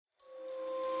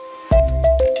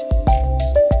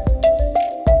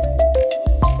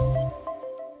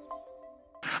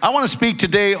I want to speak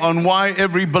today on why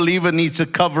every believer needs a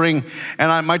covering.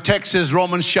 And my text is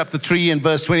Romans chapter 3 and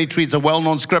verse 23. It's a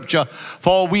well-known scripture.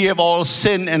 For we have all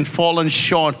sinned and fallen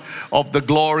short of the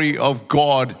glory of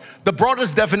God. The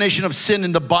broadest definition of sin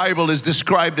in the Bible is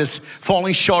described as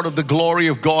falling short of the glory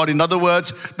of God. In other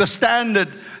words, the standard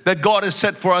that God has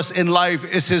set for us in life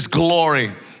is His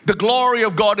glory. The glory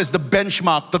of God is the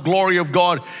benchmark. The glory of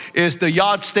God is the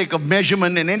yardstick of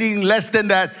measurement, and anything less than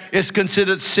that is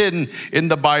considered sin in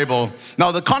the Bible.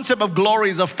 Now, the concept of glory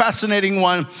is a fascinating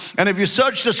one, and if you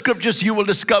search the scriptures, you will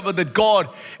discover that God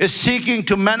is seeking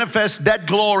to manifest that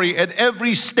glory at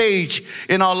every stage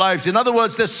in our lives. In other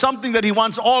words, there's something that He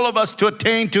wants all of us to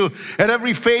attain to at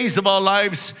every phase of our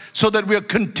lives so that we are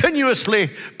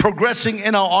continuously progressing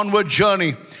in our onward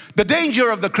journey. The danger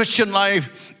of the Christian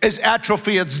life is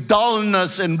atrophy, it's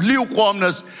dullness and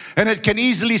lukewarmness, and it can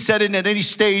easily set in at any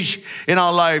stage in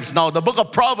our lives. Now, the book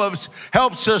of Proverbs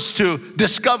helps us to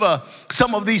discover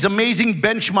some of these amazing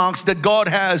benchmarks that God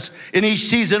has in each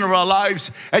season of our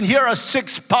lives. And here are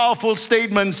 6 powerful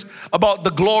statements about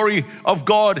the glory of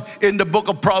God in the book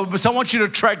of Proverbs. I want you to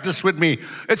track this with me.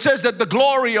 It says that the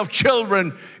glory of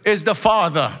children is the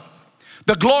father.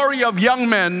 The glory of young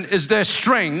men is their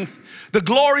strength. The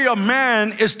glory of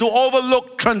man is to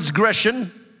overlook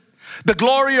transgression. The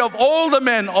glory of older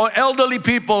men or elderly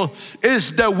people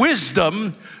is their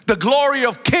wisdom. The glory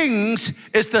of kings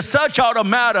is to search out a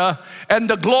matter. And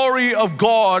the glory of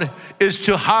God is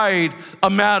to hide a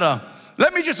matter.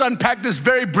 Let me just unpack this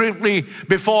very briefly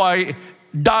before I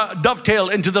dovetail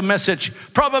into the message.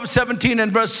 Proverbs 17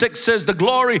 and verse 6 says, the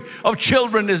glory of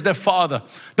children is their father.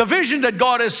 The vision that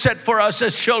God has set for us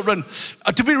as children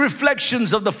to be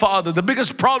reflections of the Father. The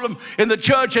biggest problem in the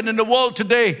church and in the world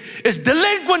today is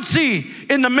delinquency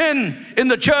in the men in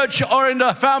the church or in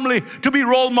the family to be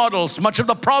role models. Much of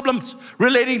the problems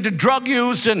relating to drug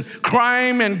use and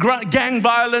crime and gang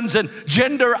violence and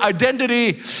gender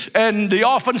identity and the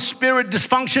orphan spirit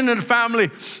dysfunction in the family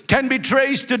can be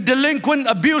traced to delinquent,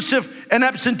 abusive, and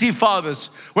absentee fathers.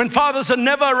 When fathers are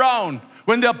never around,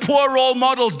 when they're poor role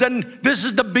models, then this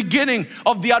is the beginning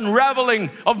of the unraveling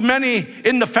of many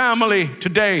in the family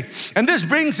today. And this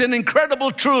brings an incredible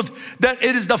truth that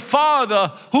it is the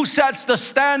father who sets the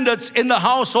standards in the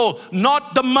household,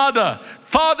 not the mother.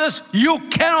 Fathers, you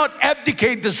cannot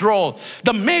abdicate this role.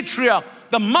 The matriarch,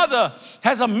 the mother,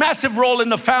 has a massive role in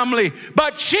the family,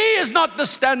 but she is not the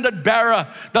standard bearer.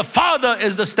 The father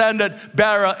is the standard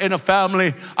bearer in a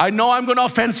family. I know I'm going to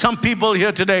offend some people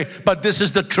here today, but this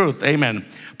is the truth. Amen.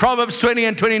 Proverbs 20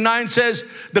 and 29 says,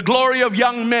 the glory of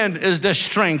young men is their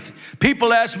strength.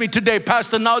 People ask me today,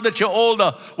 Pastor, now that you're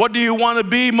older, what do you want to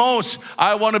be most?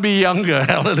 I want to be younger.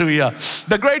 Hallelujah.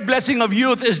 The great blessing of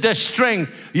youth is their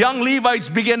strength. Young Levites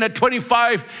begin at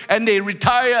 25 and they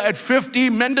retire at 50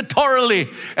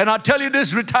 mandatorily. And I'll tell you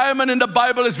this, retirement in the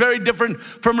Bible is very different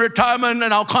from retirement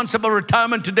and our concept of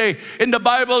retirement today. In the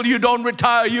Bible, you don't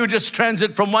retire, you just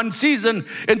transit from one season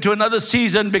into another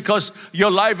season because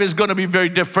your life is going to be very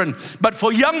different. But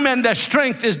for young men, their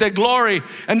strength is their glory.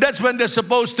 And that's when they're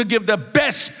supposed to give their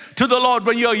best to the Lord.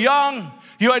 When you're young,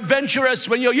 you're adventurous.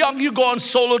 When you're young, you go on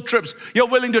solo trips. You're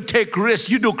willing to take risks.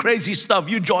 You do crazy stuff.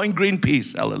 You join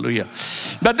Greenpeace. Hallelujah.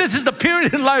 But this is the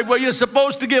period in life where you're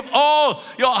supposed to give all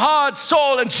your heart,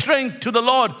 soul, and strength to the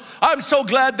Lord. I'm so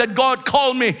glad that God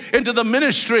called me into the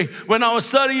ministry when I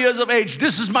was 30 years of age.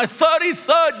 This is my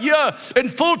 33rd year in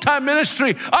full-time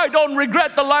ministry. I don't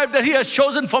regret the life that He has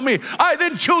chosen for me. I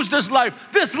didn't choose this life.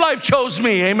 This life chose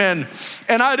me. Amen.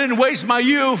 And I didn't waste my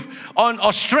youth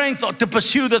or strength to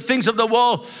pursue the things of the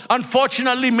world.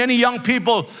 Unfortunately, many young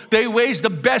people, they waste the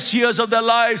best years of their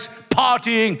lives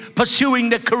partying, pursuing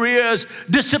their careers,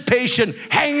 dissipation,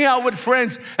 hanging out with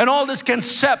friends, and all this can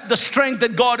sap the strength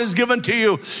that God has given to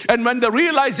you. And when the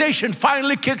realization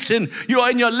finally kicks in, you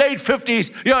are in your late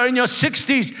 50s, you're in your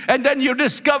 60s, and then you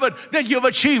discovered that you've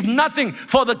achieved nothing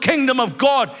for the kingdom of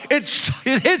God. It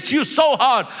hits you so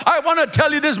hard. I want to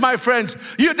tell you this, my friends,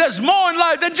 there's more in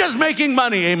life than just making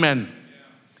money. Amen.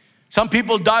 Some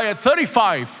people die at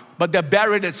 35, but they're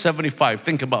buried at 75.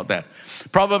 Think about that.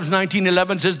 Proverbs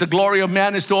 19:11 says, the glory of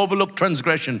man is to overlook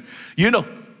transgression. You know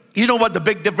what the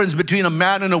big difference between a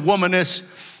man and a woman is?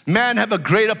 Men have a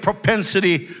greater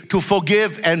propensity to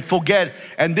forgive and forget.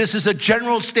 And this is a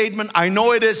general statement. I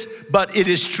know it is, but it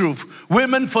is true.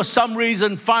 Women, for some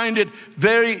reason, find it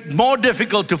more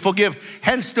difficult to forgive,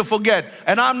 hence to forget.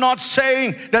 And I'm not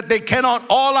saying that they cannot.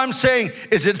 All I'm saying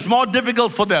is it's more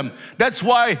difficult for them. That's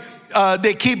why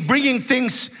they keep bringing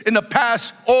things in the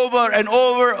past over and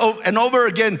over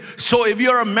again. So if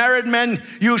you're a married man,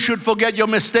 you should forget your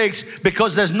mistakes,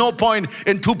 because there's no point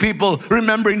in two people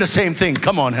remembering the same thing.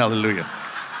 Come on, hallelujah.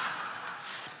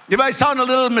 If I sound a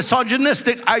little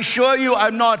misogynistic, I assure you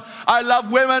I'm not. I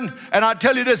love women, and I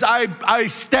tell you this, I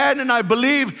stand and I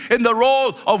believe in the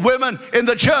role of women in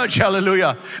the church,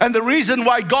 hallelujah. And the reason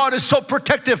why God is so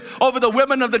protective over the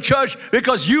women of the church,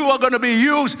 because you are going to be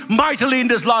used mightily in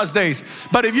these last days.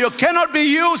 But if you cannot be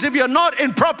used, if you're not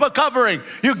in proper covering,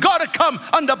 you got to come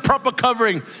under proper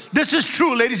covering. This is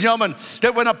true, ladies and gentlemen,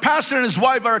 that when a pastor and his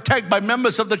wife are attacked by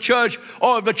members of the church,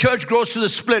 or if the church goes to the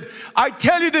split, I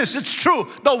tell you this, it's true.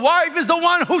 The wife is the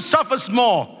one who suffers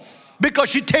more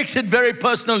because she takes it very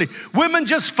personally. Women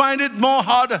just find it more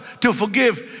harder to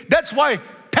forgive. That's why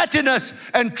pettiness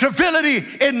and triviality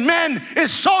in men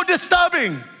is so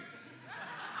disturbing.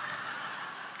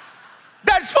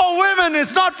 That's for women,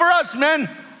 it's not for us, men.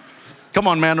 Come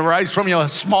on, man, rise from your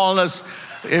smallness.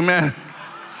 Amen.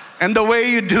 And the way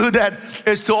you do that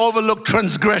is to overlook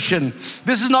transgression.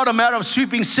 This is not a matter of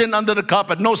sweeping sin under the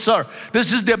carpet. No, sir.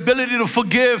 This is the ability to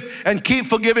forgive and keep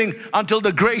forgiving until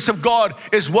the grace of God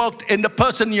is worked in the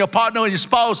person, your partner, or your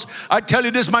spouse. I tell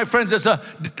you this, my friends, there's a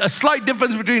slight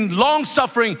difference between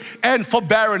long-suffering and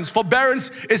forbearance. Forbearance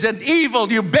is an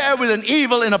evil. You bear with an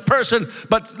evil in a person,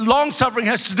 but long-suffering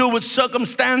has to do with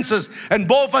circumstances, and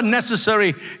both are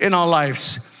necessary in our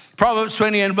lives. Proverbs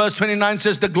 20 and verse 29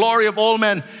 says, the glory of all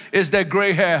men is their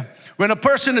gray hair. When a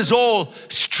person is old,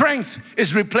 strength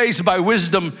is replaced by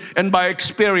wisdom and by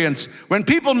experience. When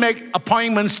people make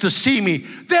appointments to see me,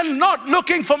 they're not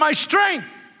looking for my strength.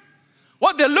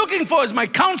 What they're looking for is my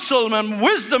counsel and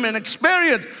wisdom and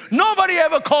experience. Nobody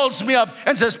ever calls me up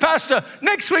and says, Pastor,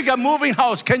 next week I'm moving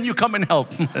house. Can you come and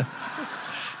help?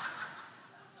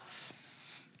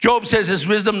 Job says his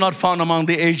wisdom not found among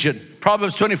the aged.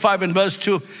 Proverbs 25 and verse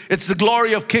 2, it's the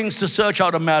glory of kings to search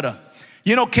out a matter.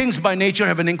 You know, kings by nature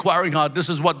have an inquiring heart. This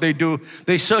is what they do.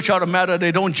 They search out a matter.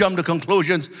 They don't jump to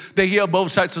conclusions. They hear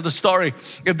both sides of the story.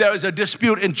 If there is a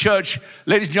dispute in church,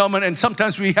 ladies and gentlemen, and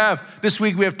sometimes this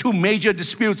week we have two major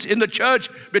disputes in the church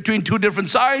between two different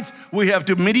sides. We have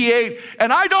to mediate,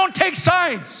 and I don't take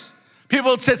sides.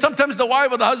 People say sometimes the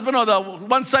wife or the husband or the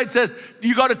one side says,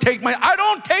 you got to take I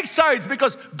don't take sides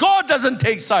because God doesn't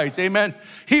take sides, amen.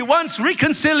 He wants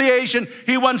reconciliation,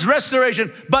 he wants restoration,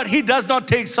 but he does not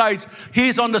take sides.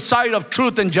 He's on the side of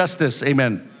truth and justice,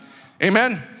 amen.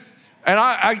 Amen. And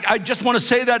I just want to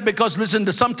say that because listen,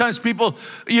 sometimes people,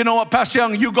 you know, Pastor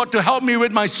Young, you got to help me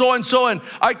with my so-and-so, and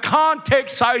I can't take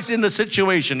sides in the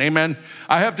situation, amen.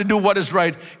 I have to do what is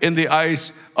right in the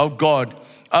eyes of God.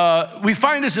 We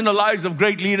find this in the lives of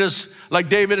great leaders like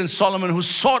David and Solomon who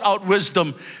sought out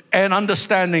wisdom and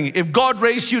understanding. If God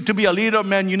raised you to be a leader,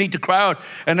 man, you need to cry out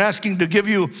and ask Him to give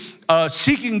you a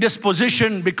seeking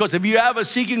disposition, because if you have a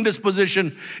seeking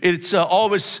disposition, it's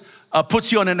always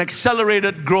puts you on an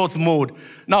accelerated growth mode.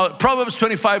 Now, Proverbs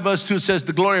 25 verse 2 says,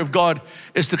 the glory of God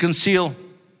is to conceal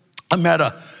a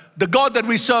matter. The God that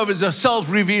we serve is a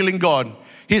self-revealing God.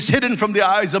 He's hidden from the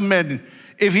eyes of men.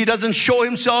 If He doesn't show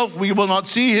Himself, we will not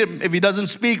see Him. If He doesn't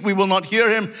speak, we will not hear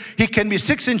Him. He can be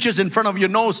 6 inches in front of your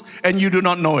nose and you do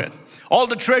not know it. All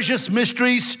the treasures,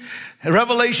 mysteries,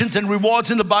 revelations, and rewards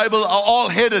in the Bible are all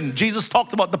hidden. Jesus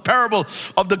talked about the parable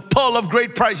of the pearl of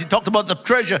great price. He talked about the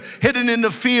treasure hidden in the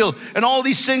field. And all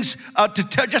these things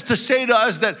just to say to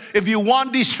us that if you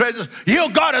want these treasures,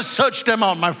 you got to search them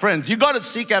out, my friends. You got to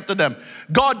seek after them.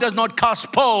 God does not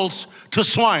cast pearls to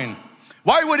swine.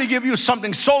 Why would He give you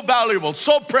something so valuable,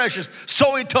 so precious,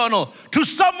 so eternal to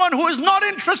someone who is not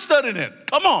interested in it?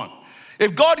 Come on.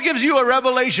 If God gives you a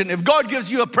revelation, if God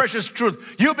gives you a precious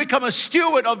truth, you become a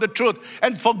steward of the truth.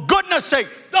 And for goodness sake,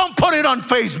 don't put it on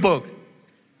Facebook.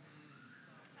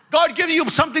 God gives you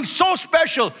something so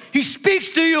special. He speaks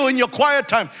to you in your quiet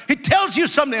time. He tells you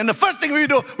something. And the first thing we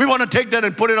do, we want to take that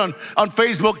and put it on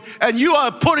Facebook. And you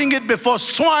are putting it before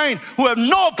swine who have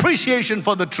no appreciation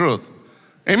for the truth.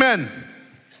 Amen.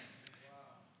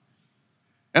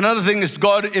 Another thing is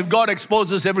if God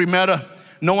exposes every matter,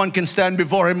 no one can stand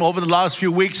before Him. Over the last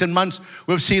few weeks and months,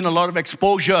 we've seen a lot of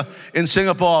exposure in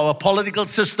Singapore. Our political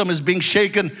system is being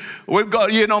shaken. We've got,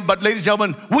 but ladies and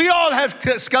gentlemen, we all have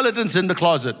skeletons in the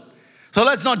closet. So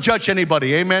let's not judge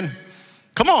anybody, amen?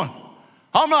 Come on.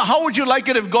 How would you like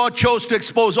it if God chose to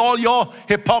expose all your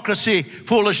hypocrisy,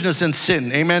 foolishness, and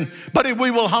sin? Amen. But if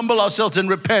we will humble ourselves and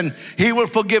repent, He will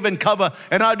forgive and cover.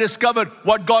 And I discovered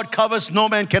what God covers, no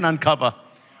man can uncover.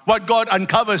 What God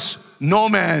uncovers, no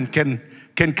man can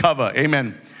cover.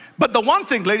 Amen. But the one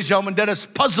thing, ladies and gentlemen, that has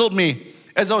puzzled me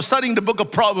as I was studying the book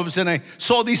of Proverbs and I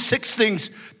saw these 6 things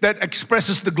that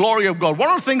expresses the glory of God. One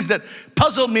of the things that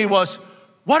puzzled me was,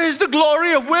 what is the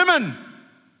glory of women?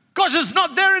 Because it's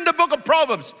not there in the book of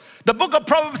Proverbs. The book of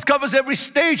Proverbs covers every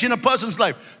stage in a person's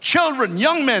life. Children,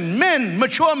 young men,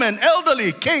 mature men,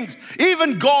 elderly, kings,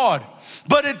 even God.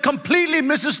 But it completely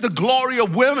misses the glory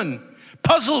of women.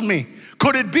 Puzzled me.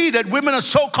 Could it be that women are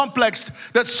so complex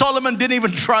that Solomon didn't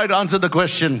even try to answer the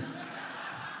question?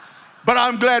 But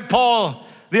I'm glad Paul,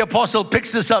 the apostle,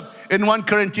 picks this up in 1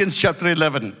 Corinthians chapter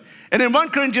 11. And in 1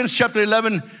 Corinthians chapter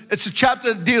 11, it's a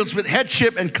chapter that deals with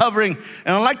headship and covering.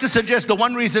 And I'd like to suggest the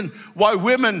one reason why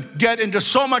women get into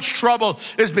so much trouble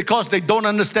is because they don't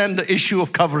understand the issue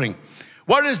of covering.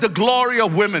 What is the glory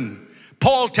of women?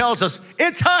 Paul tells us,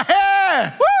 it's her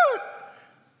hair. Woo!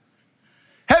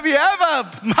 Have you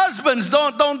ever, husbands,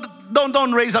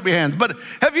 don't raise up your hands, but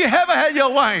have you ever had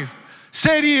your wife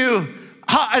say to you,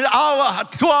 an hour,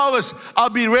 2 hours, I'll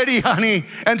be ready, honey,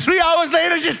 and 3 hours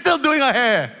later, she's still doing her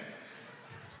hair?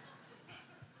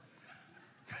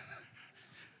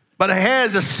 But a hair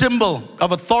is a symbol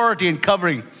of authority and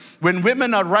covering. When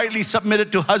women are rightly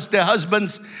submitted to their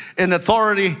husbands in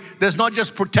authority, there's not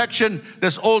just protection,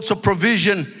 there's also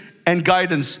provision and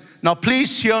guidance. Now,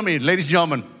 please hear me, ladies and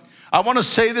gentlemen. I want to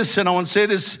say this, and I want to say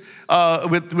this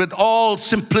with all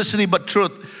simplicity but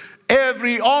truth.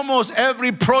 Almost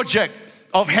every project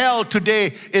of hell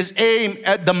today is aimed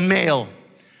at the male.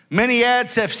 Many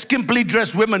ads have skimpily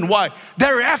dressed women. Why?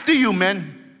 They're after you,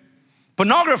 men.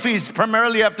 Pornography is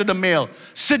primarily after the male.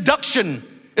 Seduction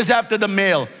is after the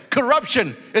male.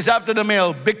 Corruption is after the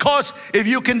male. Because if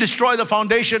you can destroy the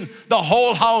foundation, the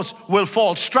whole house will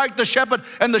fall. Strike the shepherd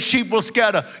and the sheep will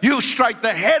scatter. You strike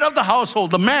the head of the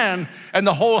household, the man, and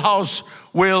the whole house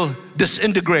will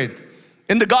disintegrate.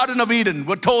 In the Garden of Eden,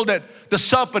 we're told that the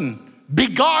serpent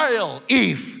beguiled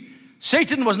Eve.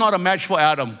 Satan was not a match for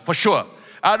Adam, for sure.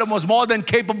 Adam was more than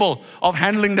capable of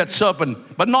handling that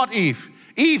serpent, but not Eve.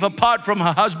 Eve, apart from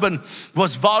her husband,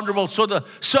 was vulnerable. So the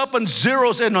serpent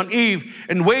zeroes in on Eve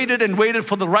and waited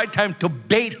for the right time to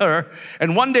bait her.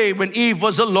 And one day when Eve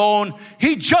was alone,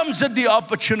 he jumps at the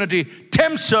opportunity,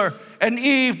 tempts her, and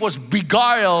Eve was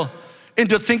beguiled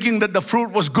into thinking that the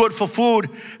fruit was good for food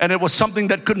and it was something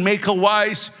that could make her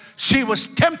wise. She was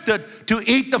tempted to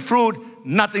eat the fruit.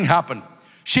 Nothing happened.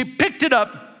 She picked it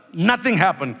up. Nothing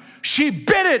happened. She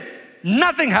bit it.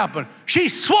 Nothing happened. She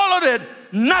swallowed it.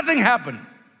 Nothing happened.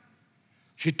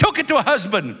 She took it to her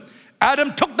husband.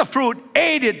 Adam took the fruit,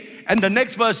 ate it, and the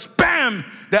next verse, bam,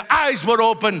 their eyes were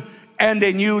open and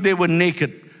they knew they were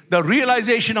naked. The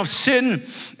realization of sin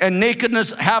and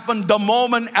nakedness happened the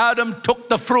moment Adam took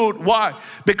the fruit. Why?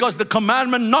 Because the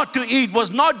commandment not to eat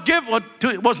was not given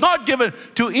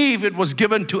to Eve, it was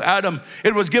given to Adam.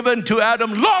 It was given to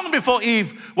Adam long before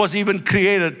Eve was even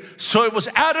created. So it was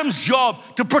Adam's job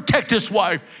to protect his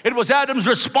wife. It was Adam's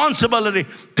responsibility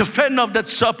to fend off that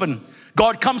serpent.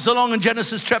 God comes along in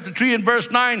Genesis chapter 3 and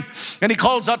verse 9, and he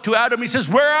calls out to Adam. He says,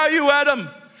 "Where are you, Adam?"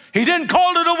 He didn't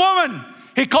call it a woman.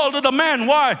 He called it a man.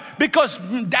 Why? Because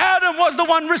Adam was the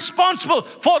one responsible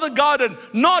for the garden,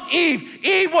 not Eve.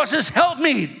 Eve was his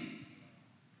helpmeet.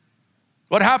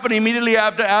 What happened immediately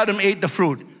after Adam ate the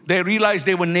fruit? They realized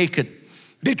they were naked.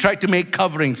 They tried to make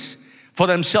coverings for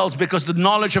themselves because the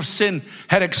knowledge of sin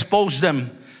had exposed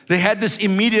them. They had this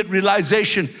immediate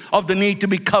realization of the need to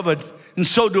be covered, and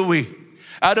so do we.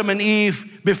 Adam and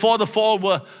Eve, before the fall,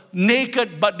 were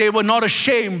naked, but they were not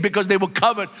ashamed because they were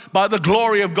covered by the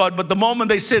glory of God. But the moment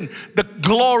they sinned, the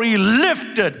glory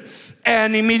lifted,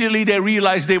 and immediately they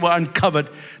realized they were uncovered.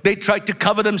 They tried to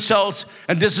cover themselves,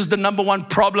 and this is the number one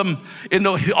problem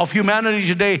of humanity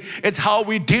today. It's how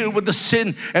we deal with the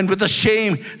sin and with the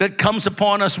shame that comes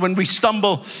upon us when we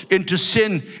stumble into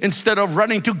sin. Instead of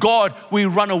running to God, we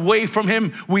run away from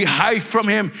Him, we hide from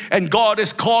Him, and God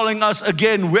is calling us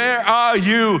again. Where are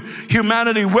you,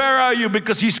 humanity? Where are you?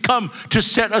 Because He's come to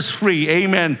set us free.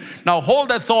 Amen. Now hold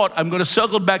that thought. I'm going to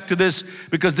circle back to this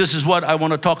because this is what I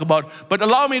want to talk about. But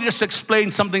allow me to just explain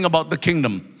something about the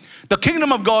kingdom. The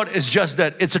kingdom of God is just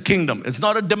that. It's a kingdom. It's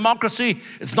not a democracy.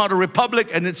 It's not a republic.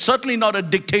 And it's certainly not a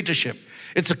dictatorship.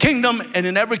 It's a kingdom. And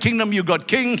in every kingdom, you got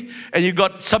king and you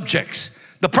got subjects.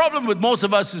 The problem with most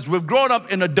of us is we've grown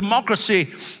up in a democracy,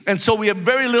 and so we have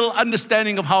very little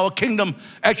understanding of how a kingdom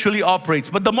actually operates.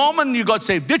 But the moment you got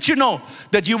saved, did you know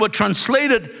that you were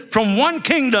translated from one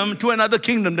kingdom to another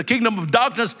kingdom, the kingdom of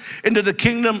darkness into the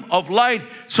kingdom of light?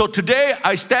 So today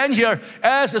I stand here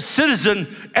as a citizen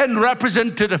and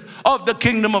representative of the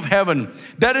kingdom of heaven.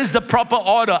 That is the proper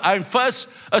order. I'm first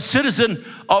a citizen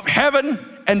of heaven,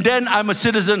 and then I'm a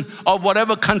citizen of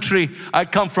whatever country I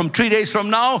come from. 3 days from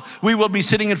now, we will be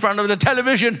sitting in front of the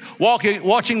television,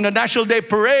 watching the National Day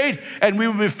Parade, and we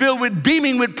will be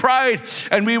beaming with pride,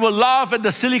 and we will laugh at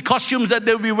the silly costumes that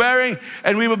they'll be wearing,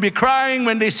 and we will be crying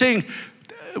when they sing,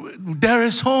 there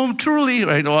is home truly,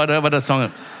 right? Whatever that song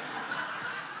is.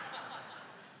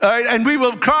 All right, and we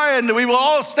will cry and we will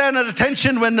all stand at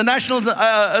attention when the national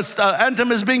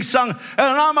anthem is being sung. And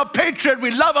I'm a patriot,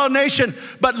 we love our nation.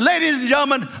 But ladies and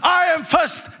gentlemen, I am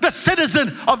first the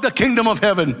citizen of the kingdom of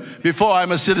heaven before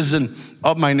I'm a citizen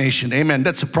of my nation. Amen.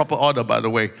 That's a proper order, by the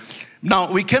way.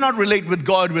 Now, we cannot relate with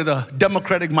God with a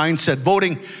democratic mindset.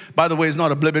 Voting, by the way, is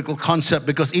not a biblical concept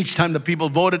because each time the people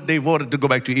voted, they voted to go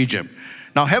back to Egypt.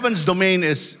 Now, heaven's domain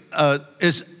is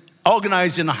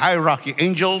organized in a hierarchy.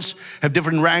 Angels have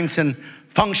different ranks and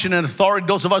function and authority.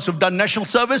 Those of us who've done national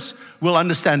service will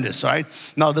understand this, right?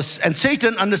 Now, and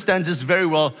Satan understands this very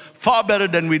well, far better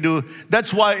than we do.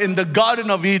 That's why in the Garden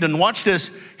of Eden, watch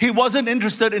this, he wasn't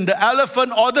interested in the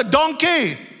elephant or the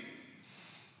donkey.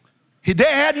 They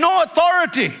had no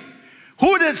authority.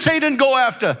 Who did Satan go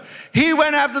after? He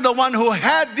went after the one who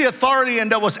had the authority,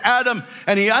 and that was Adam.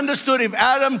 And he understood if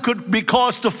Adam could be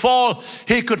caused to fall,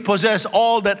 he could possess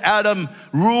all that Adam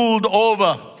ruled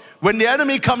over. When the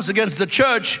enemy comes against the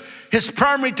church, his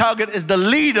primary target is the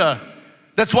leader.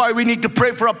 That's why we need to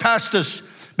pray for our pastors,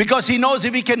 because he knows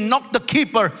if he can knock the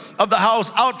keeper of the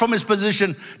house out from his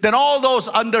position, then all those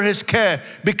under his care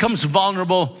becomes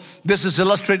vulnerable. This is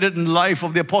illustrated in the life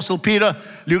of the Apostle Peter.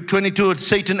 Luke 22,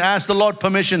 Satan asked the Lord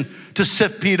permission to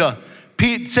sift Peter.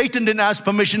 Satan didn't ask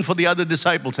permission for the other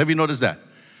disciples. Have you noticed that?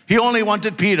 He only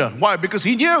wanted Peter. Why? Because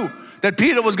he knew that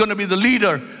Peter was going to be the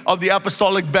leader of the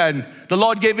apostolic band. The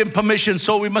Lord gave him permission,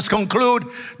 so we must conclude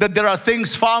that there are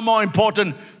things far more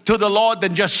important to the Lord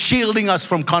than just shielding us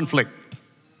from conflict.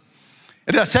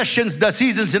 There are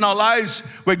seasons in our lives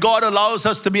where God allows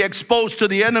us to be exposed to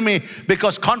the enemy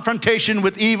because confrontation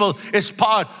with evil is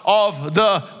part of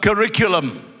the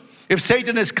curriculum. If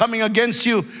Satan is coming against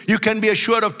you, you can be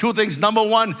assured of two things. Number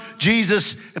one,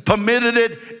 Jesus permitted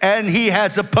it and he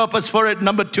has a purpose for it.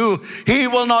 Number two, he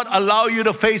will not allow you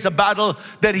to face a battle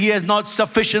that he has not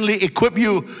sufficiently equipped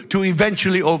you to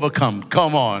eventually overcome.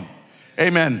 Come on.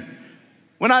 Amen.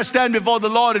 When I stand before the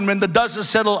Lord and when the dust is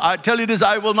settled, I tell you this,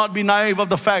 I will not be naive of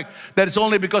the fact that it's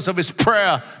only because of his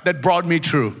prayer that brought me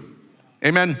through.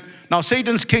 Amen. Now,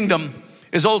 Satan's kingdom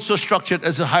is also structured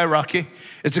as a hierarchy.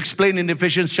 It's explained in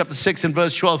Ephesians chapter 6 and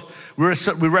verse 12.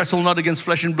 We wrestle not against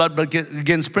flesh and blood, but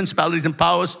against principalities and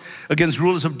powers, against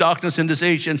rulers of darkness in this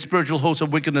age and spiritual hosts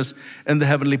of wickedness in the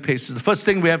heavenly places. The first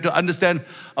thing we have to understand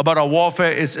about our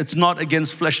warfare is it's not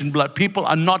against flesh and blood. People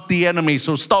are not the enemy,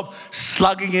 so stop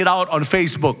slugging it out on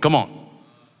Facebook. Come on.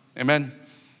 Amen.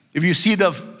 If you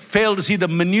fail to see the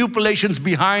manipulations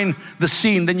behind the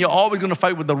scene, then you're always going to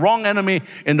fight with the wrong enemy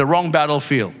in the wrong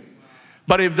battlefield.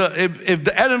 But if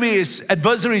the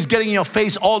adversary is getting in your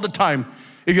face all the time,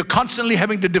 if you're constantly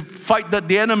having to fight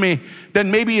the enemy,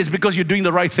 then maybe it's because you're doing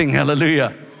the right thing.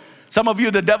 Hallelujah. Some of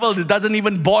you, the devil doesn't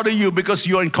even bother you because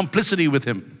you're in complicity with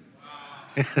him.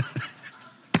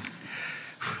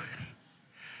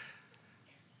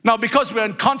 Now, because we're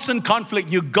in constant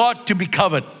conflict, you got to be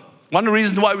covered. One of the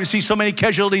reasons why we see so many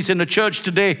casualties in the church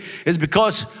today is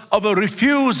because of a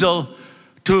refusal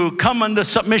to come under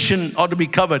submission or to be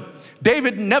covered.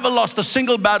 David never lost a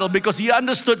single battle because he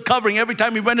understood covering. Every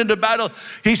time he went into battle,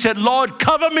 he said, Lord,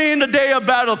 cover me in the day of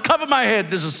battle. Cover my head.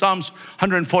 This is Psalms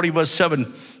 140 verse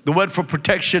 7. The word for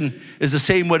protection is the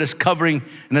same word as covering.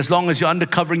 And as long as you're under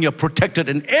covering, you're protected.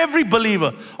 And every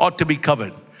believer ought to be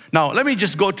covered. Now, let me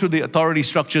just go to the authority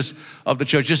structures of the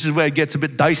church. This is where it gets a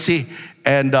bit dicey.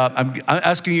 And I'm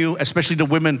asking you, especially the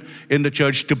women in the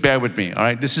church, to bear with me, all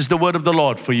right? This is the word of the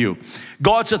Lord for you.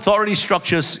 God's authority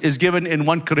structures is given in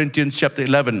 1 Corinthians chapter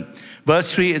 11.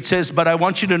 Verse 3, it says, but I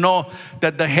want you to know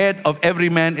that the head of every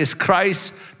man is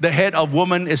Christ, the head of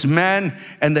woman is man,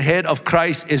 and the head of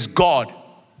Christ is God.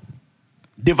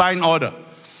 Divine order.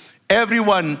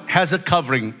 Everyone has a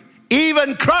covering,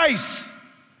 even Christ.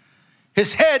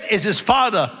 His head is his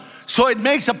father. So it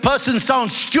makes a person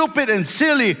sound stupid and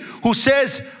silly who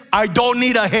says, I don't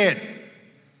need a head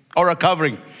or a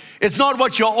covering. It's not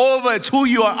what you're over, it's who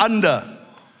you are under.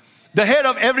 The head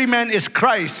of every man is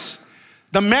Christ.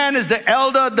 The man is the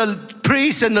elder, the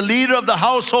priest, and the leader of the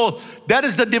household. That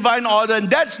is the divine order, and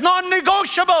that's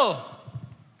non-negotiable.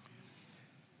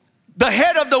 The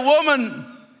head of the woman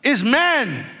is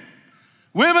man.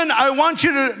 Women, I want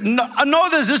you to know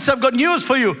this. I've got news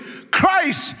for you.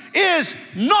 Christ is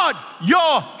not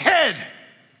your head.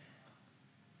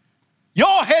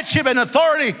 Your headship and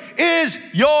authority is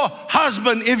your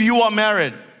husband if you are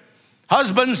married.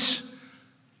 Husbands,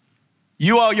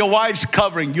 you are your wife's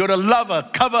covering. You're the lover.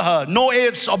 Cover her. No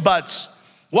ifs or buts.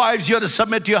 Wives, you're to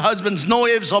submit to your husbands. No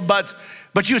ifs or buts.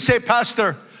 But you say,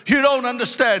 Pastor, you don't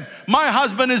understand. My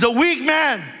husband is a weak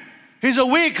man. He's a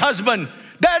weak husband.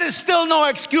 that is still no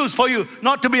excuse for you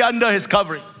not to be under his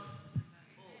covering.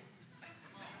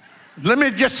 Let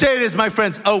me just say this, my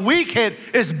friends. A weak head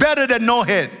is better than no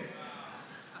head.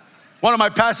 One of my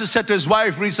pastors said to his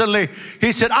wife recently,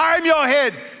 he said, I'm your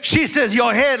head. She says,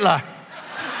 your head lah.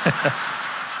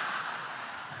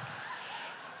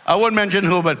 I won't mention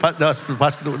who, but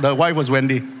the wife was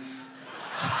Wendy.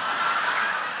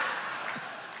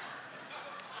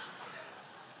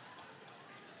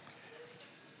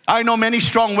 I know many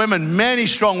strong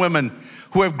women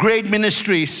who have great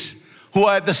ministries, who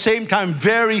are at the same time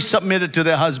very submitted to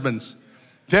their husbands.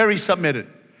 Very submitted.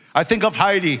 I think of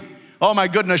Heidi. Oh my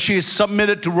goodness, she is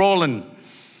submitted to Roland.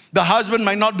 The husband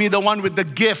might not be the one with the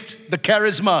gift, the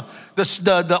charisma,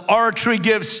 the oratory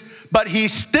gifts, but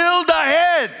he's still the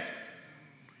head.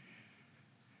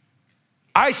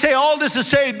 I say all this to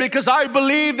say it because I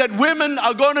believe that women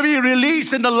are going to be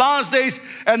released in the last days,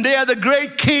 and they are the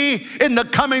great key in the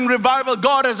coming revival.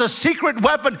 God has a secret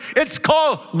weapon. It's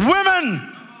called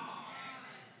women.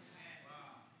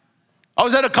 I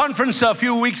was at a conference a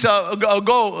few weeks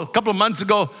ago, a couple of months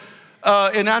ago,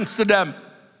 in Amsterdam.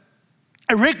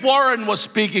 And Rick Warren was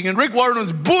speaking, and Rick Warren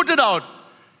was booted out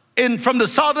from the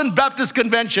Southern Baptist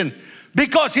Convention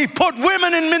because he put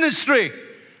women in ministry.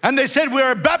 And they said,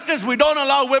 we're a Baptist, we don't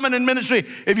allow women in ministry.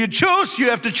 If you choose, you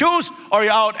have to choose or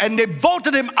you're out. And they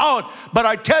voted him out. But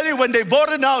I tell you, when they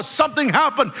voted him out, something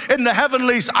happened in the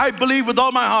heavenlies. I believe with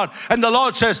all my heart. And the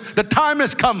Lord says, the time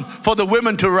has come for the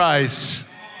women to rise.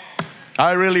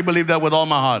 I really believe that with all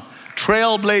my heart.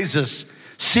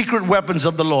 Trailblazers, secret weapons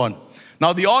of the Lord.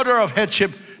 Now the order of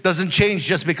headship doesn't change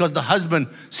just because the husband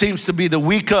seems to be the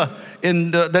weaker than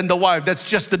the wife. That's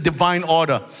just the divine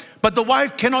order. But the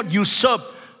wife cannot usurp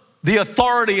the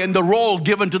authority and the role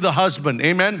given to the husband.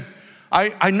 Amen.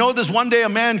 I know this one day a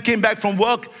man came back from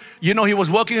work. You know, he was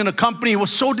working in a company. He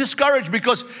was so discouraged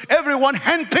because everyone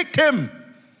handpicked him.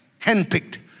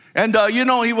 Handpicked. And you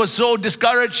know, he was so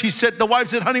discouraged. The wife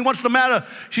said, honey, what's the matter?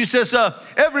 She says,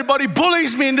 everybody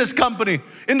bullies me in this company.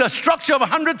 In the structure of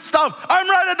 100 staff, I'm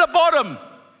right at the bottom.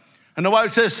 And the wife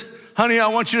says, honey, I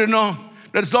want you to know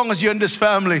that as long as you're in this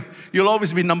family, you'll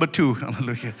always be number 2.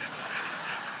 Hallelujah.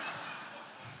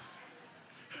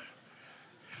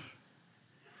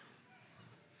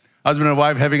 Husband and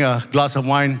wife having a glass of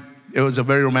wine. It was a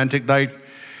very romantic night.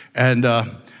 And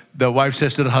the wife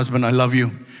says to the husband, I love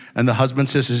you. And the husband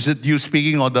says, is it you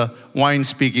speaking or the wine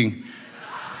speaking?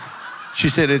 She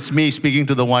said, it's me speaking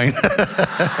to the wine.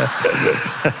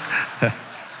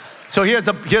 So here's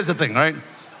the thing, right?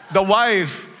 The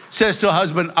wife says to her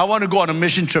husband, I want to go on a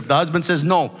mission trip. The husband says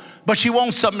no, but she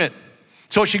won't submit.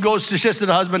 So she says to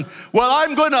the husband, well,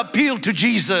 I'm going to appeal to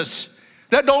Jesus.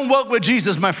 That don't work with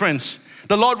Jesus, my friends.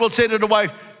 The Lord will say to the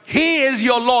wife, He is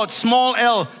your Lord, small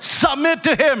l. Submit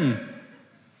to Him.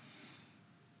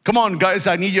 Come on, guys,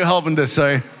 I need your help in this.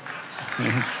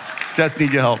 Just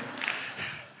need your help.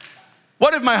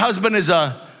 What if my husband is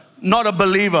not a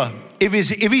believer? If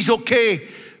he's okay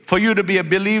for you to be a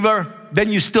believer,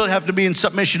 then you still have to be in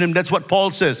submission to him. That's what Paul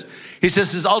says. He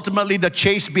says it's ultimately the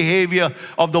chaste behavior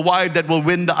of the wife that will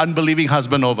win the unbelieving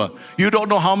husband over. You don't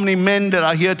know how many men that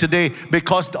are here today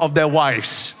because of their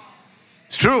wives.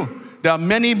 It's true. There are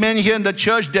many men here in the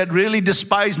church that really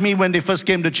despised me when they first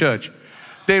came to church.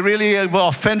 They really were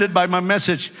offended by my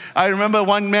message. I remember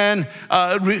one man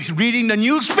reading the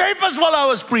newspapers while I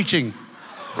was preaching,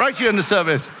 right here in the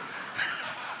service,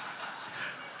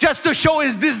 just to show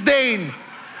his disdain.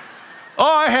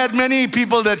 Oh, I had many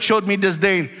people that showed me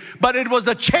disdain, but it was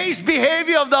the chaste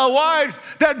behavior of their wives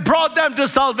that brought them to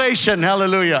salvation.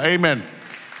 Hallelujah. Amen.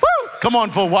 Woo! Come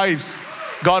on for wives,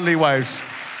 godly wives.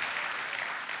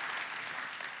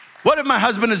 What if my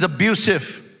husband is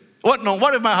abusive? What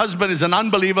if my husband is an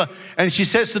unbeliever and she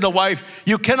says to the wife,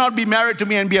 you cannot be married to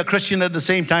me and be a Christian at the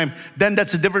same time? Then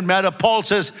that's a different matter. Paul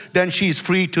says, then she's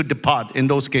free to depart in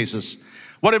those cases.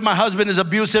 What if my husband is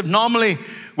abusive? Normally,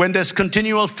 when there's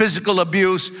continual physical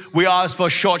abuse, we ask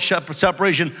for short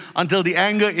separation until the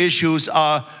anger issues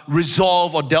are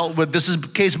resolved or dealt with. This is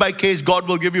case by case. God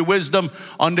will give you wisdom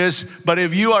on this. But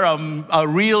if you are a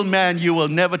real man, you will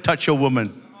never touch a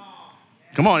woman.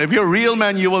 Come on, if you're a real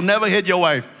man, you will never hit your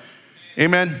wife.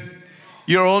 Amen.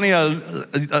 You're only a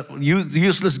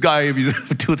useless guy if you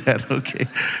do that, okay?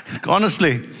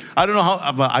 Honestly, I don't know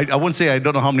how, I won't say I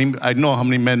don't know how many, I know how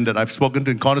many men that I've spoken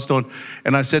to in Cornerstone,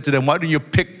 and I said to them, why don't you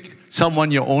pick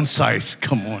someone your own size?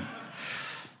 Come on.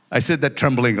 I said that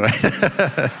trembling, right?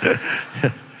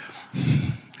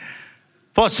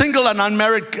 For a single and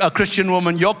unmarried Christian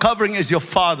woman, your covering is your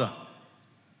father.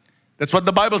 That's what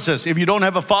the Bible says. If you don't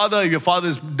have a father, if your father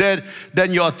is dead,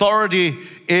 then your authority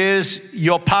is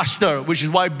your pastor, which is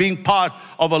why being part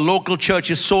of a local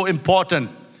church is so important.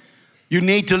 You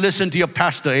need to listen to your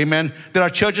pastor, amen. There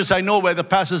are churches I know where the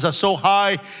pastors are so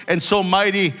high and so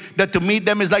mighty that to meet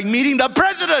them is like meeting the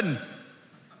president.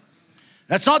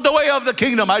 That's not the way of the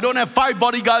kingdom. I don't have 5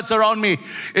 bodyguards around me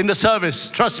in the service.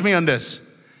 Trust me on this.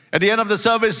 At the end of the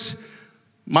service,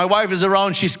 my wife is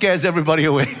around, she scares everybody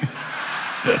away.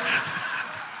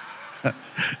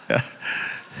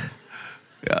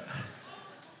 Yeah.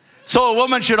 So a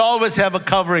woman should always have a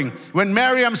covering. When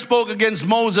Miriam spoke against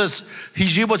Moses,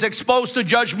 she was exposed to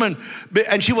judgment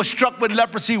and she was struck with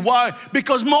leprosy. Why?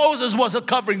 Because Moses was a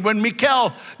covering. When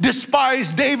Michal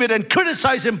despised David and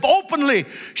criticized him openly,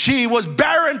 she was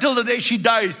barren till the day she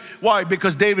died. Why?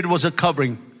 Because David was a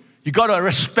covering. You got to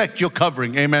respect your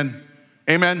covering. Amen.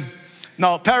 Amen.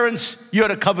 Now, parents, you got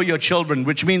to cover your children,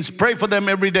 which means pray for them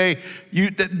every day.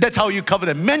 That's how you cover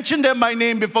them. Mention them by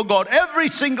name before God every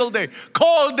single day.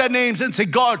 Call their names and say,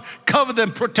 God, cover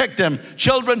them, protect them.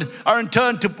 Children are in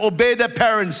turn to obey their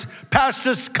parents.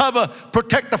 Pastors, cover,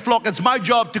 protect the flock. It's my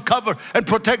job to cover and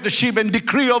protect the sheep and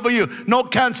decree over you. No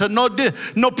cancer, no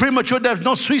premature deaths,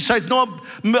 no suicides, no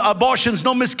abortions,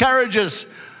 no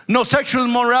miscarriages, no sexual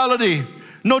immorality.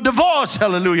 No divorce,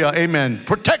 hallelujah, amen.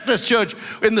 Protect this church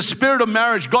in the spirit of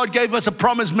marriage. God gave us a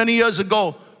promise many years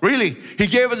ago. Really, He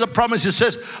gave us a promise. He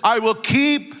says, I will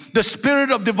keep the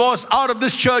spirit of divorce out of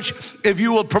this church if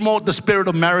you will promote the spirit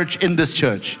of marriage in this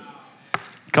church.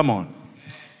 Come on.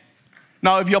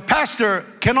 Now, if your pastor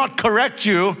cannot correct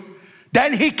you,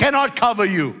 then he cannot cover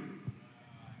you.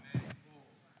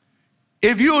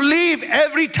 If you leave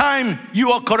every time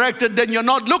you are corrected, then you're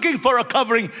not looking for a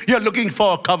covering, you're looking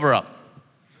for a cover-up.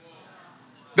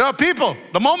 There are people,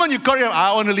 the moment you correct them,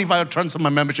 I want to leave, I'll transfer my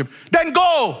membership. Then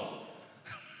go.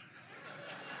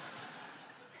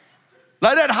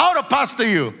 Like that, how to pastor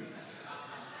you.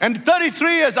 And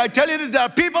 33 years, I tell you that there are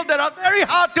people that are very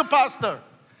hard to pastor.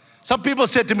 Some people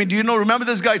said to me, do you know, remember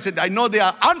this guy? I said, I know they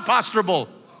are unpastorable.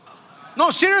 No,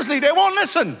 seriously, they won't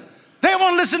listen. They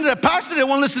won't listen to the pastor, they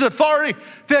won't listen to the authority.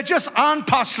 They're just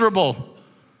unpastorable.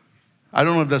 I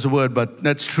don't know if that's a word, but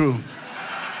that's true.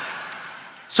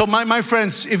 So my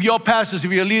friends, if your pastors,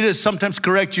 if your leaders sometimes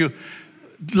correct you,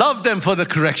 love them for the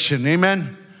correction,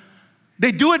 amen?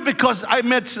 They do it because I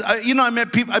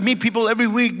meet people every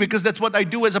week because that's what I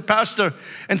do as a pastor.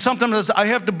 And sometimes I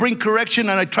have to bring correction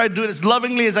and I try to do it as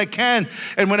lovingly as I can.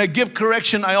 And when I give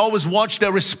correction, I always watch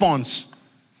their response.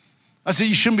 I say,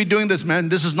 you shouldn't be doing this, man.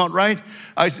 This is not right.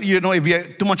 If you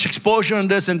have too much exposure on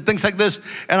this and things like this.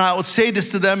 And I will say this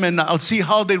to them and I'll see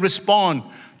how they respond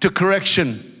to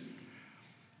correction.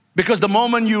 Because the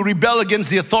moment you rebel against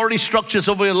the authority structures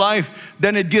over your life,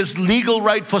 then it gives legal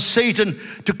right for Satan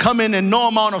to come in and no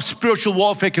amount of spiritual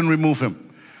warfare can remove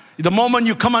him. The moment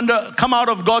you come out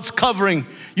of God's covering,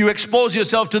 you expose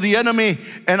yourself to the enemy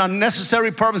and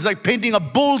unnecessary problems, like painting a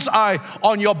bullseye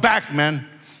on your back, man.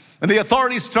 And the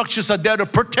authority structures are there to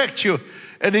protect you.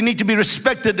 And they need to be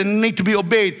respected and they need to be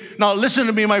obeyed. Now listen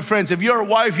to me, my friends. If you're a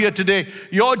wife here today,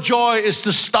 your joy is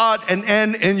to start and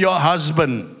end in your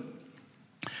husband.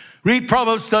 Read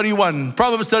Proverbs 31.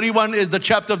 Proverbs 31 is the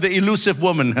chapter of the elusive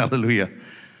woman. Hallelujah.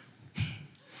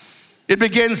 It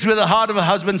begins with the heart of a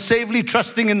husband safely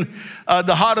trusting in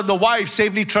the heart of the wife,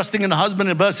 safely trusting in the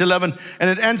husband in verse 11. And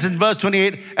it ends in verse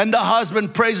 28. And the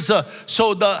husband praises her.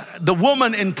 So the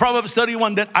woman in Proverbs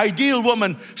 31, that ideal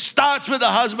woman, starts with the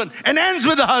husband and ends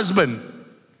with the husband.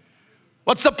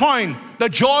 What's the point? The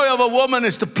joy of a woman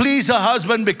is to please her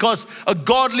husband because a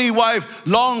godly wife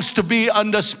longs to be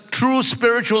under true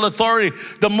spiritual authority.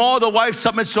 The more the wife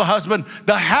submits to her husband,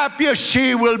 the happier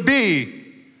she will be.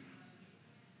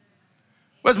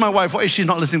 Where's my wife? Why is she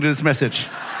not listening to this message?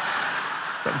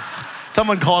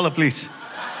 Someone call her, please.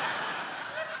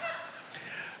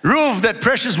 Ruth, that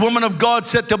precious woman of God,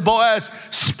 said to Boaz,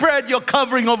 spread your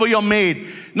covering over your maid.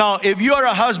 Now, if you're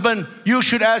a husband, you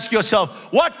should ask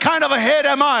yourself, what kind of a head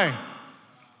am I?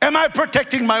 Am I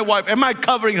protecting my wife? Am I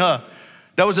covering her?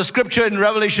 There was a scripture in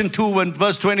Revelation 2 and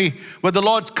verse 20 where the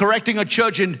Lord's correcting a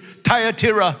church in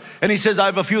Thyatira and He says, I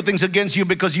have a few things against you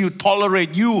because you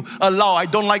tolerate, you allow. I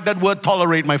don't like that word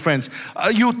tolerate, my friends.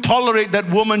 You tolerate that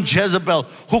woman Jezebel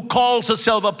who calls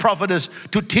herself a prophetess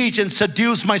to teach and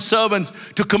seduce my servants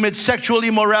to commit sexual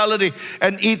immorality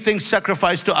and eat things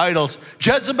sacrificed to idols.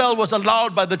 Jezebel was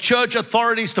allowed by the church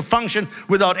authorities to function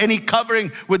without any covering,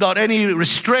 without any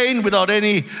restraint, without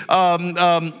any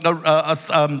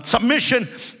submission.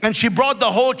 And she brought the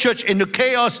whole church into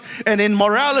chaos and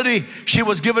immorality. She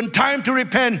was given time to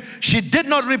repent. She did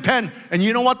not repent. And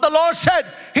you know what the Lord said?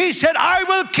 He said, I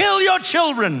will kill your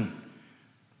children.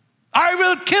 I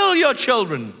will kill your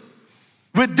children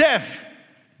with death,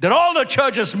 that all the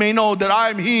churches may know that I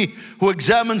am he who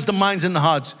examines the minds and the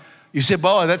hearts. You say,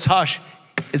 boy, that's harsh.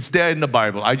 It's there in the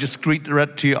Bible. I just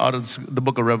read to you out of the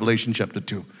book of Revelation chapter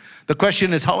 2. The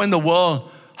question is, how in the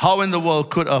world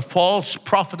could a false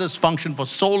prophetess function for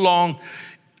so long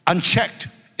unchecked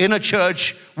in a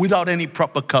church without any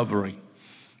proper covering?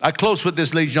 I close with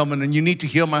this, ladies and gentlemen, and you need to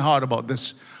hear my heart about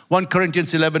this. 1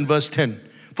 Corinthians 11 verse 10.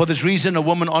 For this reason, a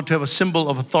woman ought to have a symbol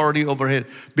of authority over her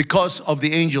because of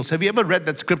the angels. Have you ever read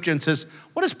that scripture and says,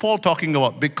 what is Paul talking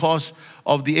about? Because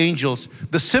of the angels.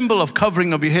 The symbol of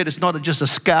covering of your head is not just a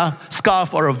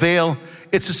scarf or a veil.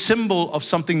 It's a symbol of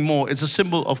something more. It's a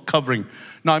symbol of covering.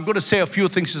 Now, I'm going to say a few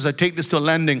things as I take this to a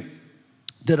landing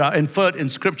that are inferred in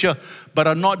scripture but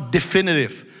are not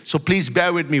definitive. So please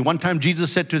bear with me. One time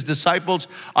Jesus said to his disciples,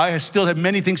 I still have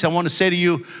many things I want to say to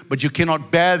you, but you cannot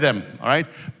bear them, all right?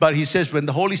 But he says when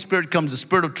the Holy Spirit comes, the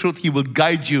Spirit of truth, he will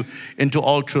guide you into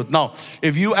all truth. Now,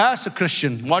 if you ask a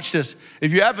Christian, watch this.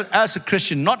 If you ever ask a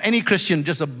Christian, not any Christian,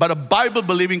 but a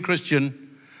Bible-believing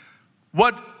Christian,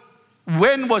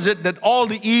 when was it that all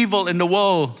the evil in the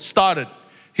world started?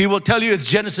 He will tell you it's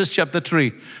Genesis chapter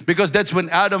 3, because that's when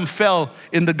Adam fell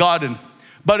in the garden.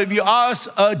 But if you ask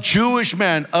a Jewish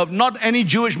man, not any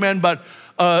Jewish man, but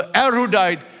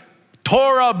erudite,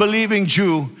 Torah-believing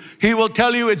Jew, he will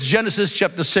tell you it's Genesis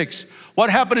chapter 6.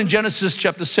 What happened in Genesis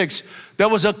chapter 6? There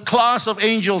was a class of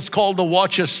angels called the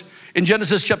Watchers in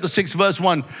Genesis chapter 6 verse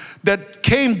 1 that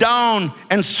came down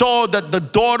and saw that the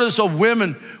daughters of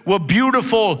women were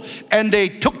beautiful, and they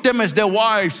took them as their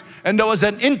wives, and there was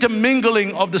an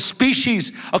intermingling of the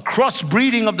species. A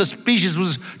crossbreeding of the species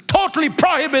was totally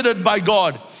prohibited by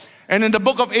God. And in the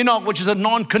book of Enoch, which is a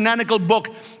non-canonical book,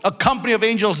 a company of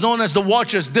angels known as the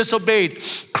Watchers disobeyed,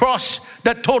 crossed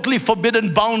that totally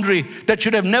forbidden boundary that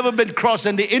should have never been crossed,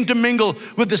 and they intermingled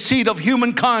with the seed of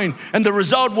humankind. And the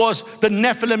result was the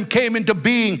Nephilim came into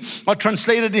being, or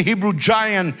translated in Hebrew,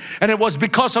 giant. And it was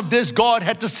because of this God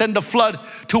had to send a flood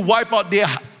to wipe out the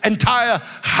entire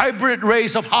hybrid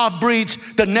race of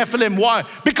half-breeds, the Nephilim. Why?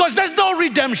 Because there's no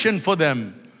redemption for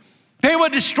them. They were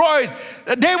destroyed.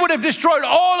 They would have destroyed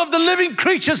all of the living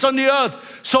creatures on the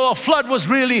earth. So a flood was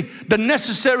really the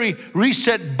necessary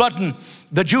reset button.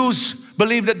 The Jews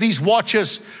believed that these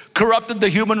Watchers corrupted the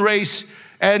human race,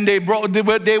 and they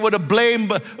were to blame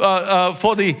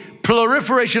for the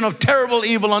proliferation of terrible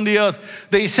evil on the earth.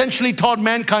 They essentially taught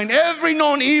mankind every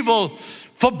known evil,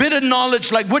 forbidden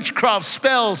knowledge like witchcraft,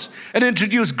 spells, and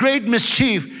introduced great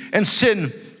mischief and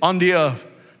sin on the earth.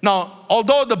 Now,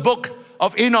 although the book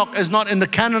of Enoch is not in the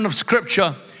canon of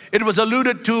scripture, it was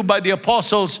alluded to by the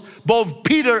apostles. Both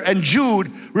Peter and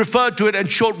Jude referred to it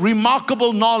and showed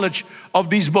remarkable knowledge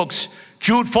of these books.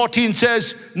 Jude 14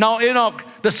 says, now Enoch,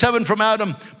 the seventh from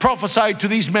Adam, prophesied to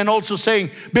these men also,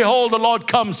 saying, behold, the Lord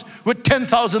comes with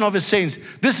 10,000 of his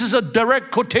saints. This is a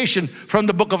direct quotation from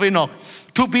the book of Enoch.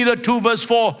 2 Peter 2 verse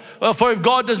 4, for if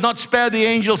God does not spare the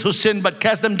angels who sin, but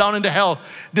cast them down into hell,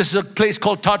 this is a place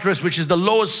called Tartarus, which is the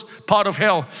lowest part of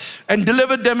hell, and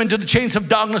delivered them into the chains of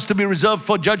darkness to be reserved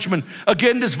for judgment.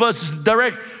 Again, this verse is a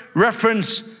direct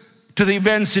reference to the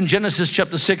events in Genesis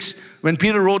chapter 6. When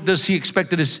Peter wrote this, he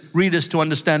expected his readers to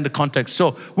understand the context.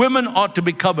 So women ought to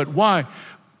be covered. Why?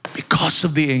 Because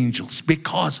of the angels.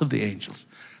 Because of the angels.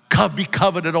 Be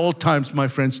covered at all times, my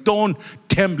friends. Don't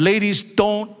tempt, ladies,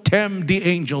 don't tempt the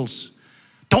angels.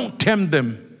 Don't tempt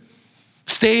them.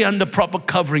 Stay under proper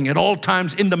covering at all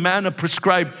times in the manner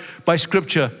prescribed by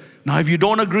scripture. Now, if you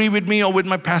don't agree with me or with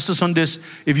my pastors on this,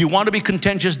 if you want to be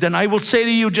contentious, then I will say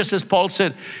to you, just as Paul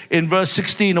said in verse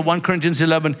 16 of 1 Corinthians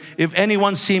 11, if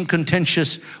anyone seem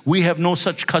contentious, we have no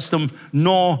such custom,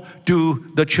 nor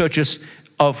do the churches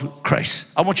of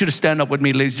Christ. I want you to stand up with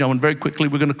me, ladies and gentlemen, very quickly.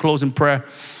 We're going to close in prayer.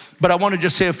 But I want to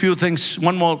just say a few things.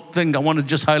 One more thing I want to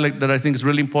just highlight that I think is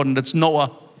really important. That's Noah.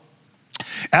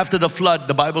 After the flood,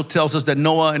 the Bible tells us that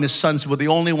Noah and his sons were the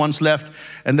only ones left,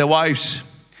 and their wives.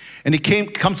 And he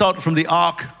comes out from the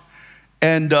ark,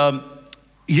 and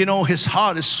his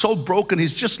heart is so broken.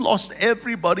 He's just lost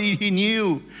everybody he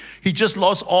knew. He just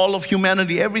lost all of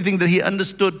humanity. Everything that he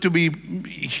understood to be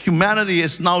humanity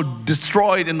is now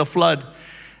destroyed in the flood.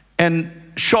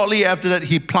 And shortly after that,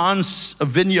 he plants a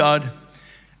vineyard,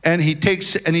 and he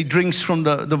takes and he drinks from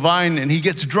the vine, and he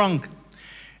gets drunk.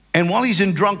 And while he's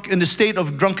in the state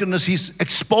of drunkenness, he's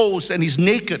exposed and he's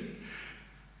naked.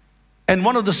 And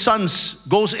one of the sons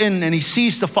goes in and he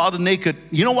sees the father naked.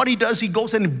 You know what he does? He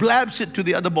goes and blabs it to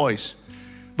the other boys.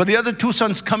 But the other two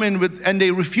sons come in and they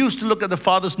refuse to look at the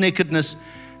father's nakedness.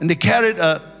 And they carried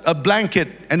a blanket,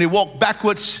 and they walked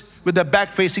backwards with their back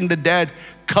facing the dad,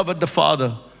 covered the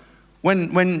father.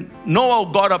 when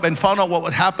Noah got up and found out what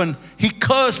would happen, he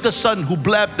cursed the son who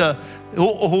blabbed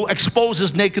who exposed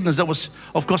his nakedness. That was,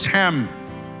 of course, Ham.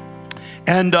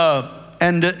 And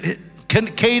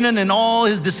Canaan and all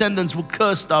his descendants were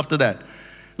cursed after that.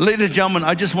 Ladies and gentlemen,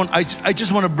 I just want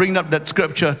to bring up that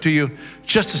scripture to you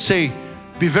just to say,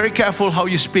 be very careful how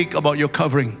you speak about your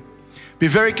covering. Be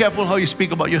very careful how you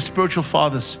speak about your spiritual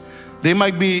fathers. They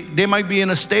might be in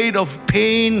a state of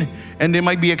pain and they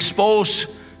might be exposed.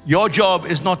 Your job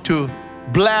is not to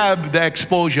blab the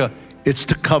exposure, it's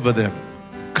to cover them.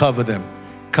 Cover them.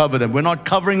 Cover them. We're not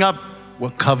covering up,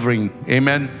 we're covering.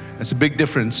 Amen. That's a big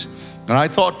difference. And I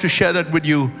thought to share that with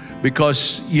you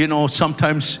because,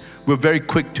 sometimes we're very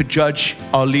quick to judge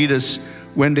our leaders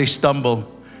when they stumble.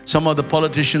 Some of the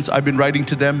politicians, I've been writing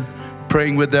to them,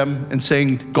 praying with them and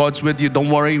saying, God's with you, don't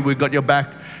worry, we got your back,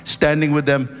 standing with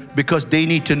them, because they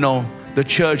need to know the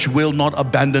church will not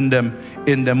abandon them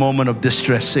in the moment of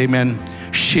distress. Amen.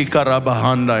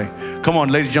 Come on,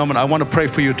 ladies and gentlemen, I want to pray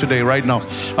for you today, right now.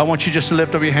 I want you just to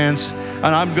lift up your hands, and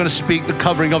I'm going to speak the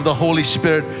covering of the Holy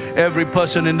Spirit. Every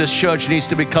person in this church needs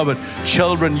to be covered.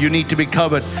 Children, you need to be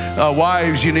covered.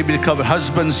 Wives, you need to be covered.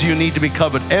 Husbands, you need to be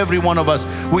covered. Every one of us,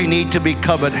 we need to be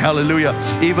covered. Hallelujah.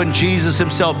 Even Jesus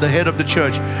himself, the head of the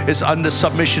church, is under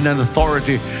submission and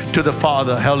authority to the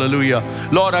Father. Hallelujah.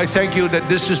 Lord, I thank you that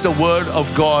this is the word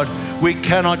of God. We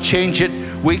cannot change it.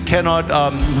 We cannot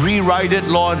rewrite it,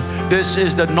 Lord. This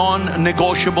is the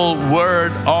non-negotiable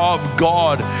word of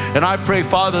God. And I pray,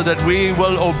 Father, that we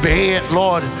will obey it,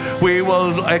 Lord. We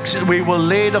will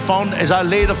lay as I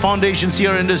lay the foundations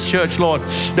here in this church, Lord,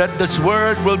 that this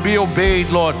word will be obeyed,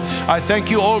 Lord. I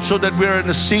thank you also that we're in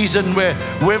a season where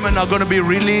women are going to be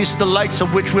released, the likes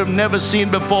of which we've never seen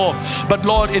before. But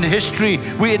Lord, in history,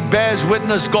 it bears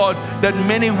witness, God, that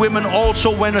many women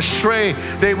also went astray.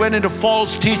 They went into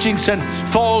false teachings, and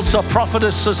false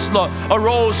prophetesses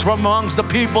arose from amongst the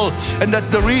people, and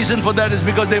that the reason for that is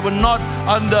because they were not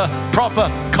under proper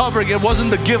covering. It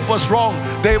wasn't the gift was wrong,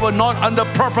 they were not under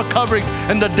proper covering,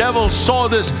 and the devil saw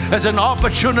this as an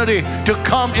opportunity to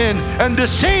come in and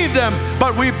deceive them.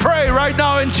 But we pray right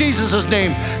now in Jesus'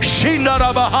 name,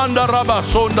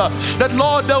 that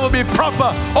Lord, there will be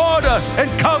proper order and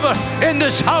cover in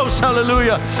this house.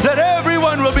 Hallelujah. That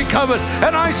everyone will be covered,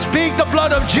 and I speak the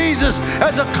blood of Jesus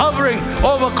as a covering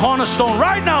over Cornerstone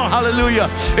right now. Hallelujah.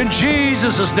 In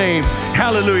Jesus' name.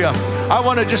 Hallelujah. I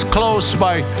want to just close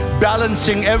by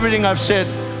balancing everything I've said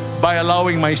by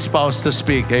allowing my spouse to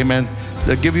speak. Amen.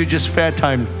 They'll give you just fair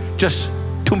time. Just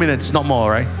 2 minutes, not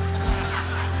more, right?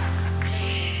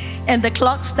 And the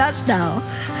clock starts now.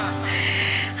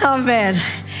 Oh man,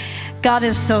 God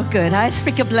is so good. I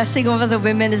speak a blessing over the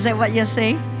women. Is that what you're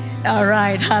saying? All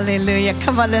right, hallelujah.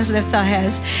 Come on, let's lift our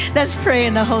hands. Let's pray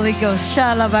in the Holy Ghost.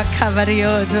 Father,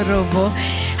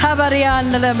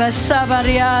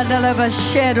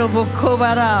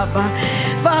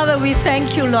 we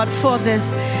thank you, Lord, for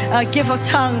this gift of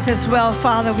tongues as well,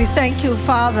 Father. We thank you,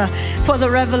 Father, for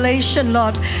the revelation,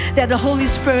 Lord, that the Holy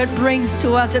Spirit brings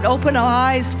to us and open our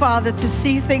eyes, Father, to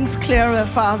see things clearer,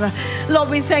 Father. Lord,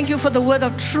 we thank you for the word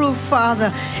of truth,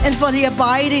 Father, and for the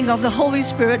abiding of the Holy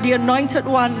Spirit, the anointed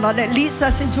one, Lord, that leads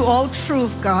us into all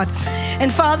truth, God.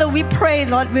 And Father, we pray,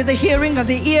 Lord, with the hearing of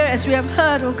the ear as we have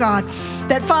heard, oh God,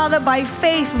 that Father, by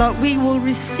faith, Lord, we will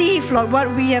receive, Lord, what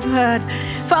we have heard.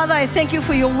 Father, I thank you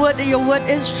for your word, that your word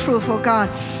is truth, oh God.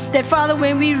 That Father,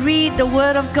 when we read the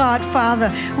word of God, Father,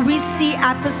 we see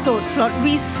episodes, Lord,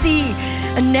 we see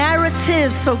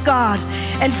narratives, oh God.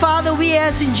 And Father, we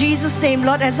ask in Jesus' name,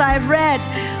 Lord, as I read,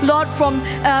 Lord, from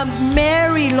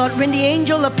Mary, Lord, when the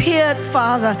angel appeared,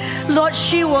 Father, Lord,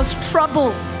 she was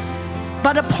troubled,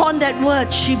 but upon that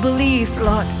word she believed,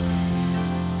 Lord.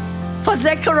 For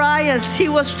Zacharias, he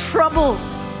was troubled,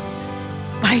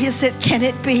 but he said, can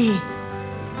it be?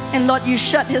 And Lord, you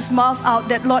shut his mouth out,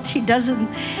 that Lord, he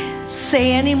doesn't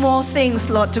say any more things,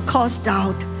 Lord, to cause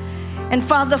doubt. And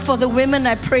Father, for the women,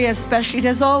 I pray especially,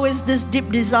 there's always this deep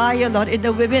desire, Lord, in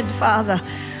the women, Father,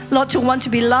 Lord, to want to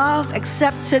be loved,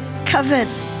 accepted, covered,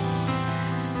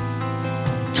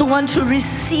 to want to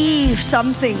receive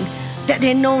something that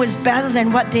they know is better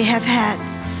than what they have had.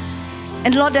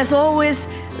 And Lord, there's always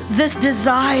this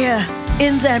desire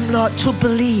in them, Lord, to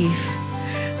believe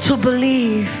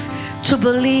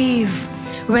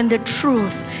when the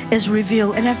truth is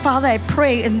revealed. And Father, I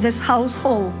pray in this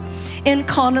household, in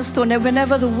Cornerstone, that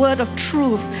whenever the word of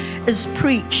truth is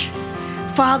preached,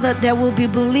 Father, there will be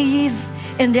belief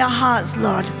in their hearts,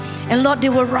 Lord. And Lord, they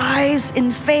will rise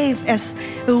in faith as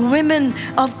women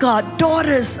of God,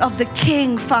 daughters of the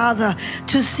King, Father,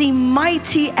 to see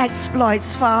mighty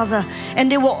exploits, Father. And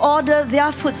they will order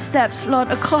their footsteps, Lord,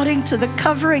 according to the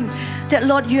covering that,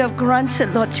 Lord, you have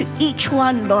granted, Lord, to each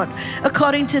one, Lord,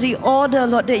 according to the order,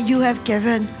 Lord, that you have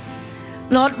given.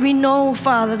 Lord, we know,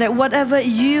 Father, that whatever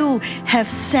you have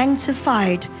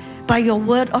sanctified by your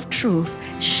word of truth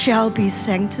shall be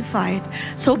sanctified.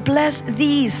 So bless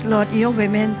these, Lord, your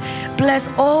women. Bless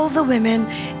all the women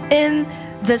in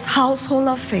this household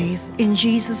of faith. In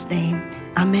Jesus' name,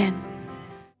 amen.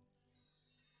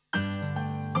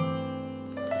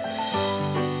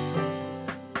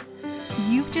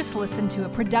 You've just listened to a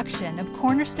production of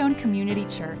Cornerstone Community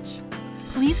Church.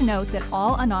 Please note that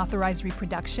all unauthorized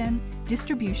reproduction,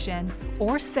 distribution,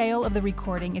 or sale of the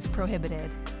recording is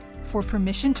prohibited. For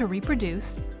permission to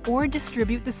reproduce or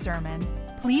distribute the sermon,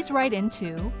 please write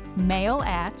into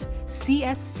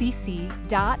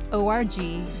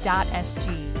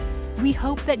mail@cscc.org.sg. We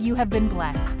hope that you have been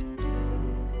blessed.